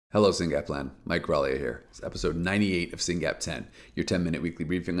Hello, SYNGAP1. Mike Raleigh here. It's episode 98 of SYNGAP10, your 10-minute weekly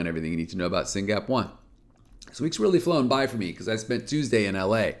briefing on everything you need to know about SYNGAP1. This week's really flown by for me because I spent Tuesday in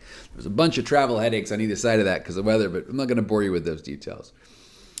LA. There was a bunch of travel headaches on either side of that because of weather, but I'm not going to bore you with those details.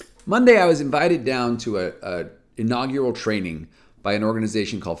 Monday, I was invited down to a inaugural training by an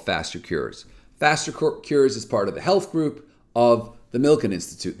organization called Fastercures. Fastercures is part of the health group of the Milken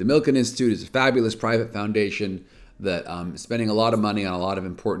Institute. The Milken Institute is a fabulous private foundation that is spending a lot of money on a lot of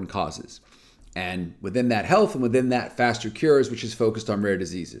important causes. And within that health and within that Fastercures, which is focused on rare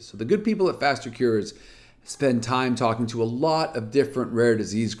diseases. So the good people at Fastercures spend time talking to a lot of different rare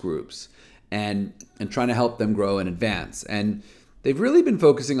disease groups and trying to help them grow and advance. And they've really been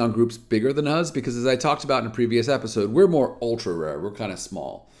focusing on groups bigger than us because, as I talked about in a previous episode, we're more ultra rare. We're kind of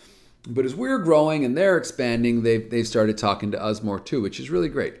small. But as we're growing and they're expanding, they've started talking to us more too, which is really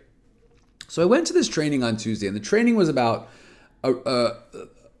great. So I went to this training on Tuesday, and the training was about a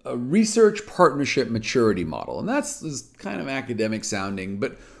research partnership maturity model. And that's kind of academic sounding,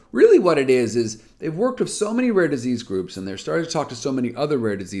 but really what it is they've worked with so many rare disease groups, and they're starting to talk to so many other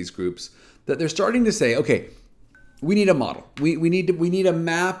rare disease groups that they're starting to say, okay, we need a model. We need a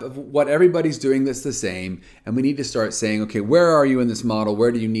map of what everybody's doing that's the same, and we need to start saying, okay, where are you in this model?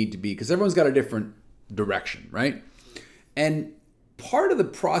 Where do you need to be? Because everyone's got a different direction, right? And part of the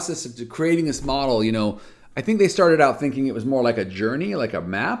process of creating this model, I think they started out thinking it was more like a journey, like a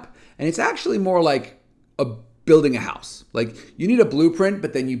map, and it's actually more like building a house. Like you need a blueprint,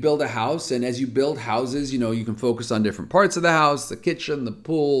 but then you build a house, and as you build houses, you can focus on different parts of the house, the kitchen, the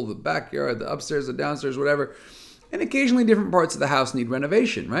pool, the backyard, the upstairs, the downstairs, whatever. And occasionally different parts of the house need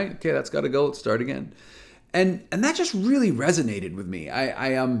renovation, right? Okay, that's got to go. Let's start again. And that just really resonated with me.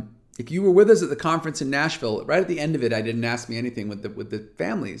 If you were with us at the conference in Nashville, right at the end of it, I didn't ask me anything with the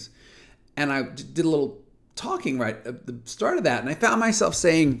families. And I did a little talking right at the start of that. And I found myself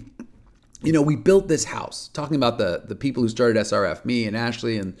saying, we built this house, talking about the people who started SRF, me and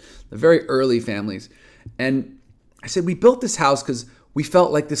Ashley and the very early families. And I said, we built this house because we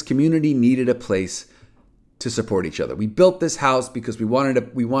felt like this community needed a place to support each other. We built this house because we wanted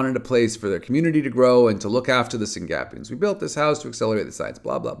a place for the community to grow and to look after the SYNGAPians. We built this house to accelerate the science,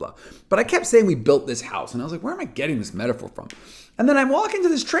 blah, blah, blah. But I kept saying we built this house, and I was like, where am I getting this metaphor from? And then I walk into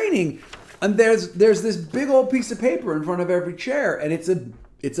this training, and there's this big old piece of paper in front of every chair, and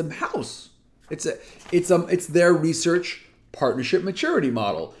it's a house. It's their research partnership maturity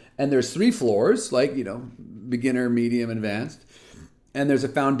model. And there's 3 floors, like, beginner, medium, advanced. And there's a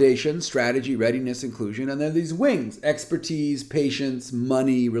foundation, strategy, readiness, inclusion. And then these wings, expertise, patience,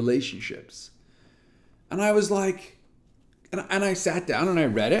 money, relationships. And I was like, and I sat down and I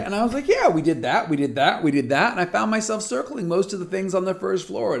read it. And I was like, yeah, we did that. And I found myself circling most of the things on the first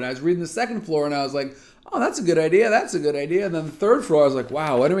floor. And I was reading the second floor and I was like, oh, that's a good idea. And then the third floor, I was like,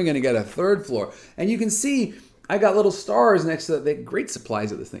 wow, when are we going to get a third floor? And you can see I got little stars next to the great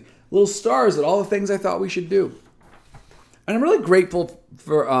supplies of this thing. Little stars at all the things I thought we should do. And I'm really grateful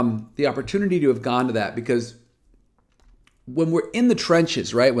for the opportunity to have gone to that, because when we're in the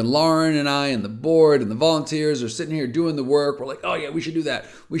trenches, right, when Lauren and I and the board and the volunteers are sitting here doing the work, we're like, oh yeah, we should do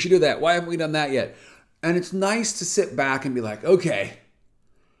that. Why haven't we done that yet? And it's nice to sit back and be like, okay,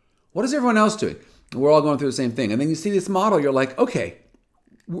 what is everyone else doing? And we're all going through the same thing. And then you see this model, you're like, okay,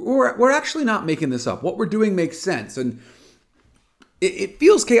 we're actually not making this up. What we're doing makes sense. And it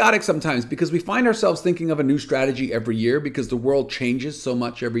feels chaotic sometimes because we find ourselves thinking of a new strategy every year because the world changes so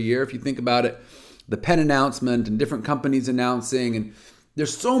much every year. If you think about it, the Penn announcement and different companies announcing, and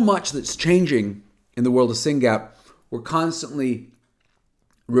there's so much that's changing in the world of SYNGAP, we're constantly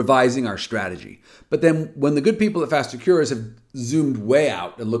revising our strategy. But then when the good people at Fastercures have zoomed way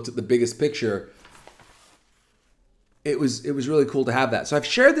out and looked at the biggest picture, it was really cool to have that. So I've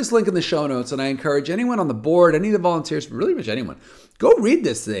shared this link in the show notes, and I encourage anyone on the board, any of the volunteers, really much anyone, go read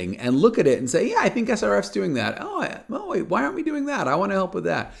this thing and look at it and say, yeah, I think SRF's doing that. Oh, wait, why aren't we doing that? I want to help with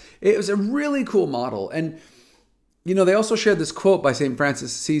that. It was a really cool model. And, they also shared this quote by St.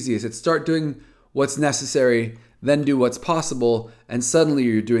 Francis Assisi. It said, start doing what's necessary, then do what's possible, and suddenly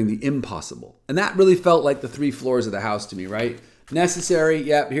you're doing the impossible. And that really felt like the 3 floors of the house to me, right? Necessary,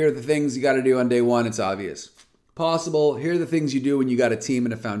 yep, here are the things you got to do on day 1. It's obvious. Possible, here are the things you do when you got a team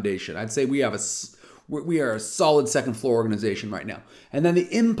and a foundation. I'd say we are a solid second floor organization right now. And then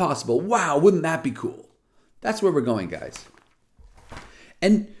the impossible, wow, wouldn't that be cool? That's where we're going, guys.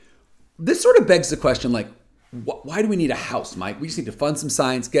 And this sort of begs the question, like, why do we need a house, Mike? We just need to fund some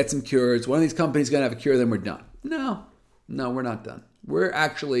science, get some cures. One of these companies is going to have a cure, then we're done. No, we're not done. We're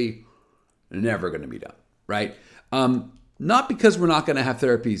actually never going to be done, right? Not because we're not going to have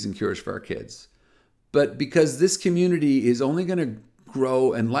therapies and cures for our kids, but because this community is only going to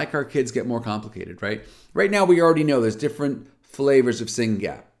grow and like our kids get more complicated, right? Right now, we already know there's different flavors of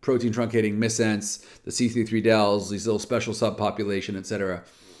SYNGAP, protein truncating missense, the C33-DELs, these little special subpopulation, etc.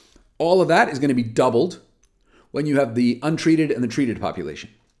 All of that is going to be doubled when you have the untreated and the treated population,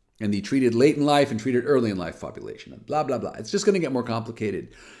 and the treated late in life and treated early in life population, and blah, blah, blah. It's just going to get more complicated.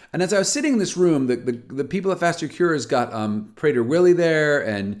 And as I was sitting in this room, the people at Fastercures got Prader-Willi there,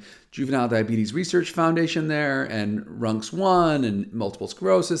 and Juvenile Diabetes Research Foundation there, and RUNX1 and multiple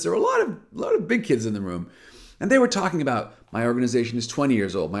sclerosis. There were a lot of big kids in the room. And they were talking about, my organization is 20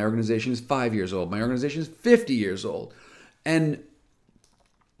 years old, my organization is 5 years old, my organization is 50 years old. And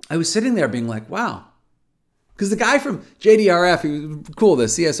I was sitting there being like, wow. Because the guy from JDRF, he was cool, the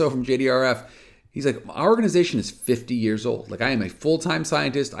CSO from JDRF, he's like, our organization is 50 years old. Like, I am a full-time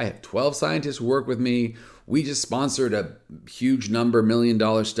scientist. I have 12 scientists who work with me. We just sponsored a huge number, $1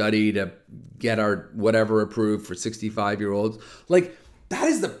 million study to get our whatever approved for 65-year-olds. Like, that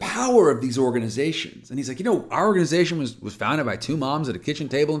is the power of these organizations. And he's like, our organization was founded by two moms at a kitchen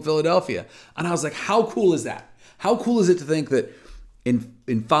table in Philadelphia. And I was like, how cool is that? How cool is it to think that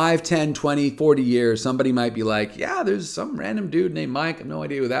in 5, 10, 20, 40 years, somebody might be like, yeah, there's some random dude named Mike. I have no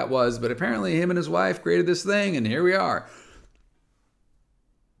idea who that was, but apparently him and his wife created this thing, and here we are.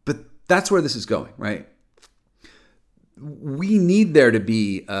 But that's where this is going, right? We need there to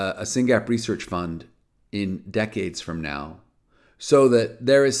be a SYNGAP research fund in decades from now, so that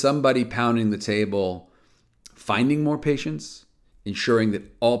there is somebody pounding the table, finding more patients, ensuring that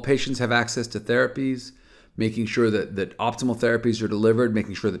all patients have access to therapies, making sure that optimal therapies are delivered,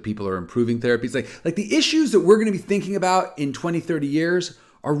 making sure that people are improving therapies. Like the issues that we're going to be thinking about in 20, 30 years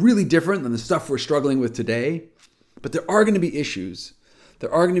are really different than the stuff we're struggling with today. But there are going to be issues.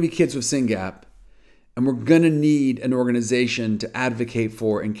 There are going to be kids with SYNGAP, and we're going to need an organization to advocate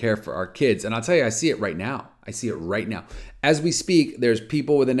for and care for our kids. And I'll tell you, I see it right now. As we speak, there's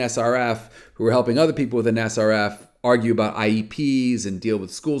people within SRF who are helping other people within SRF argue about IEPs and deal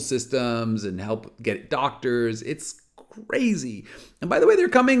with school systems and help get doctors. It's crazy. And by the way, they're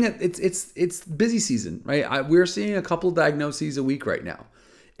coming. It's busy season, right? We're seeing a couple diagnoses a week right now.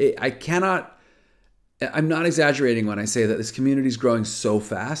 I'm not exaggerating when I say that this community is growing so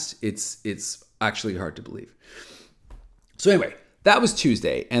fast. It's actually hard to believe. So anyway, that was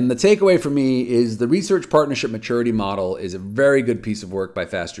Tuesday, and the takeaway for me is the research partnership maturity model is a very good piece of work by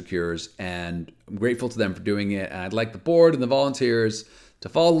Fastercures, and I'm grateful to them for doing it. And I'd like the board and the volunteers to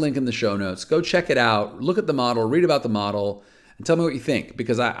follow the link in the show notes. Go check it out, look at the model, read about the model, and tell me what you think,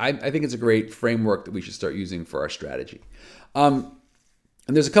 because I think it's a great framework that we should start using for our strategy. And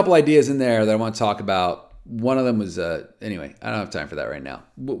there's a couple ideas in there that I want to talk about. One of them was, anyway, I don't have time for that right now.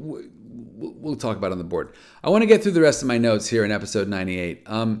 We'll talk about it on the board. I want to get through the rest of my notes here in episode 98.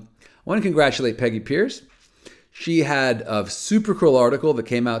 I want to congratulate Peggy Pierce. She had a super cool article that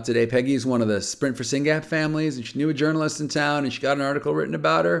came out today. Peggy is one of the Sprint for SYNGAP families, and she knew a journalist in town, and she got an article written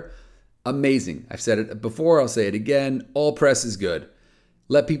about her. Amazing. I've said it before. I'll say it again. All press is good.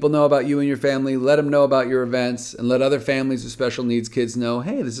 Let people know about you and your family. Let them know about your events, and let other families with special needs kids know,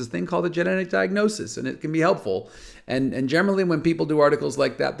 hey, there's this thing called a genetic diagnosis, and it can be helpful. And generally, when people do articles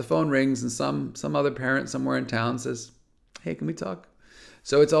like that, the phone rings, and some other parent somewhere in town says, hey, can we talk?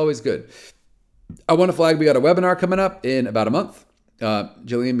 So it's always good. I want to flag, we got a webinar coming up in about a month.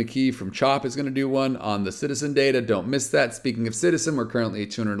 Jillian McKee from CHOP is going to do one on the Citizen data. Don't miss that. Speaking of Citizen, we're currently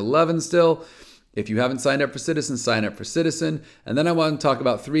at 211 still. If you haven't signed up for Citizen, sign up for Citizen. And then I want to talk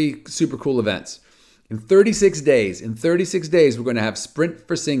about 3 super cool events. In 36 days, we're going to have Sprint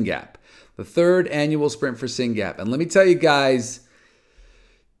for SYNGAP, the 3rd annual Sprint for SYNGAP. And let me tell you guys,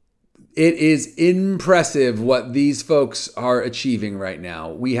 it is impressive what these folks are achieving right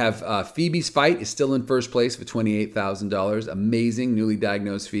now. We have Phoebe's Fight is still in first place with $28,000. Amazing, newly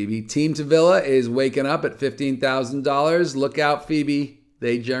diagnosed Phoebe. Team Tavilla is waking up at $15,000. Look out, Phoebe.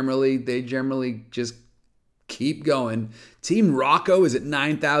 They generally just keep going. Team Rocco is at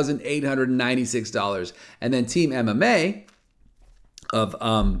 $9,896. And then Team MMA of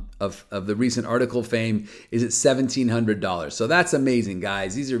the recent article fame is at $1,700. So that's amazing,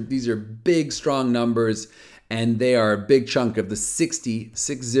 guys. These are big, strong numbers, and they are a big chunk of the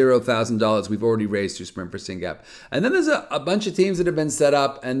 $60,000 we've already raised through Sprint for SYNGAP. And then there's a bunch of teams that have been set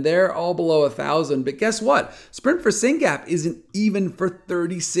up, and they're all below 1,000. But guess what? Sprint for SYNGAP isn't even for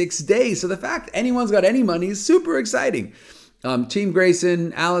 36 days. So the fact anyone's got any money is super exciting. Team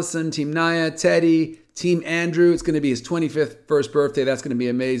Grayson, Allison, Team Naya, Teddy, Team Andrew. It's going to be his 25th first birthday. That's going to be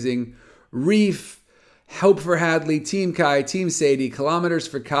amazing. Reef, Hope for Hadley, Team Kai, Team Sadie, Kilometers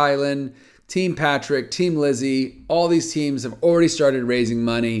for Kylan, Team Patrick, Team Lizzie. All these teams have already started raising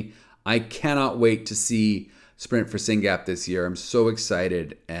money. I cannot wait to see sprint for SYNGAP this year. I'm so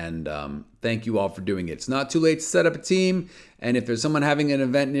excited, and thank you all for doing it. It's not too late to set up a team, and if there's someone having an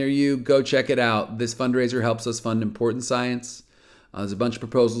event near you, go check it out. This fundraiser helps us fund important science. There's a bunch of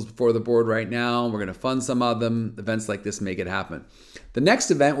proposals before the board right now. We're going to fund some of them. Events like this make it happen. The next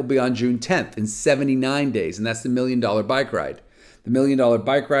event will be on June 10th in 79 days, and that's the $1 Million Bike Ride. The $1 Million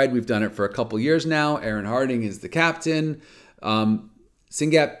Bike Ride, we've done it for a couple years now. Aaron Harding is the captain.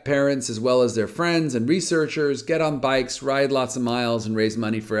 SYNGAP parents, as well as their friends and researchers, get on bikes, ride lots of miles, and raise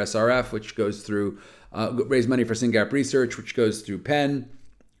money for SRF, which goes through, raise money for SYNGAP research, which goes through Penn.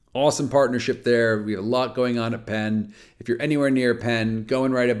 Awesome partnership there. We have a lot going on at Penn. If you're anywhere near Penn, go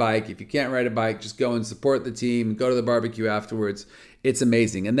and ride a bike. If you can't ride a bike, just go and support the team. Go to the barbecue afterwards. It's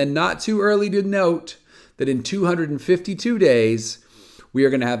amazing. And then not too early to note that in 252 days, we are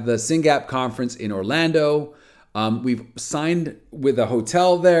going to have the SYNGAP conference in Orlando. We've signed with a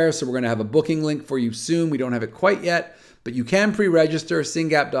hotel there, so we're going to have a booking link for you soon. We don't have it quite yet, but you can pre-register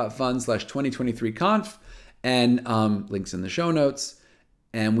syngap.fund/2023conf, and links in the show notes.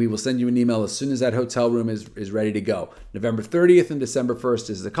 And we will send you an email as soon as that hotel room is ready to go. November 30th and December 1st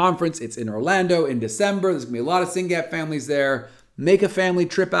is the conference. It's in Orlando in December. There's going to be a lot of SYNGAP families there. Make a family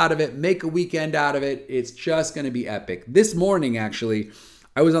trip out of it. Make a weekend out of it. It's just going to be epic. This morning, actually,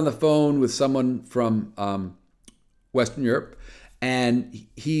 I was on the phone with someone from Western Europe, and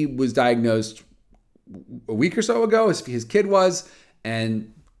he was diagnosed a week or so ago. His kid was,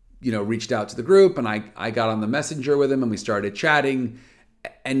 and reached out to the group, and I got on the messenger with him, and we started chatting.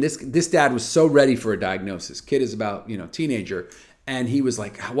 And this dad was so ready for a diagnosis. Kid is about, teenager. And he was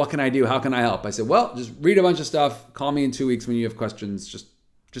like, what can I do? How can I help? I said, well, just read a bunch of stuff. Call me in 2 weeks when you have questions.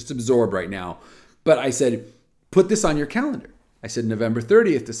 Just absorb right now. But I said, put this on your calendar. I said, November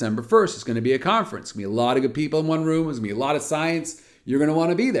 30th, December 1st, it's going to be a conference. It's going to be a lot of good people in one room. It's going to be a lot of science. You're going to want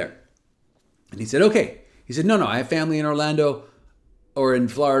to be there. And he said, okay. He said, no, I have family in Orlando or in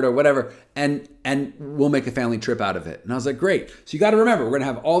Florida or whatever, and we'll make a family trip out of it. And I was like, great. So you got to remember, we're going to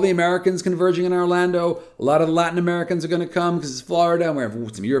have all the Americans converging in Orlando. A lot of the Latin Americans are going to come because it's Florida, and we have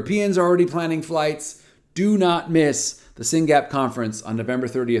some Europeans already planning flights. Do not miss the SYNGAP conference on November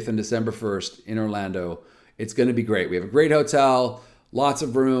 30th and December 1st in Orlando. It's going to be great. We have a great hotel, lots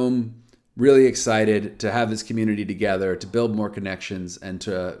of room, really excited to have this community together, to build more connections, and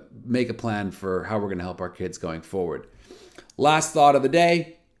to make a plan for how we're going to help our kids going forward. Last thought of the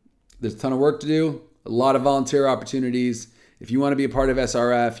day, there's a ton of work to do, a lot of volunteer opportunities. If you want to be a part of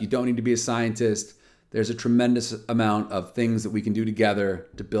SRF, you don't need to be a scientist. There's a tremendous amount of things that we can do together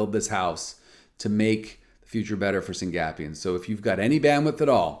to build this house, to make the future better for SYNGAPians. So if you've got any bandwidth at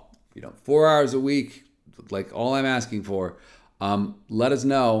all, 4 hours a week, like all I'm asking for, let us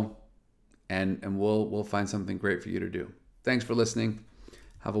know, and we'll find something great for you to do. Thanks for listening.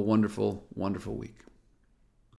 Have a wonderful, wonderful week.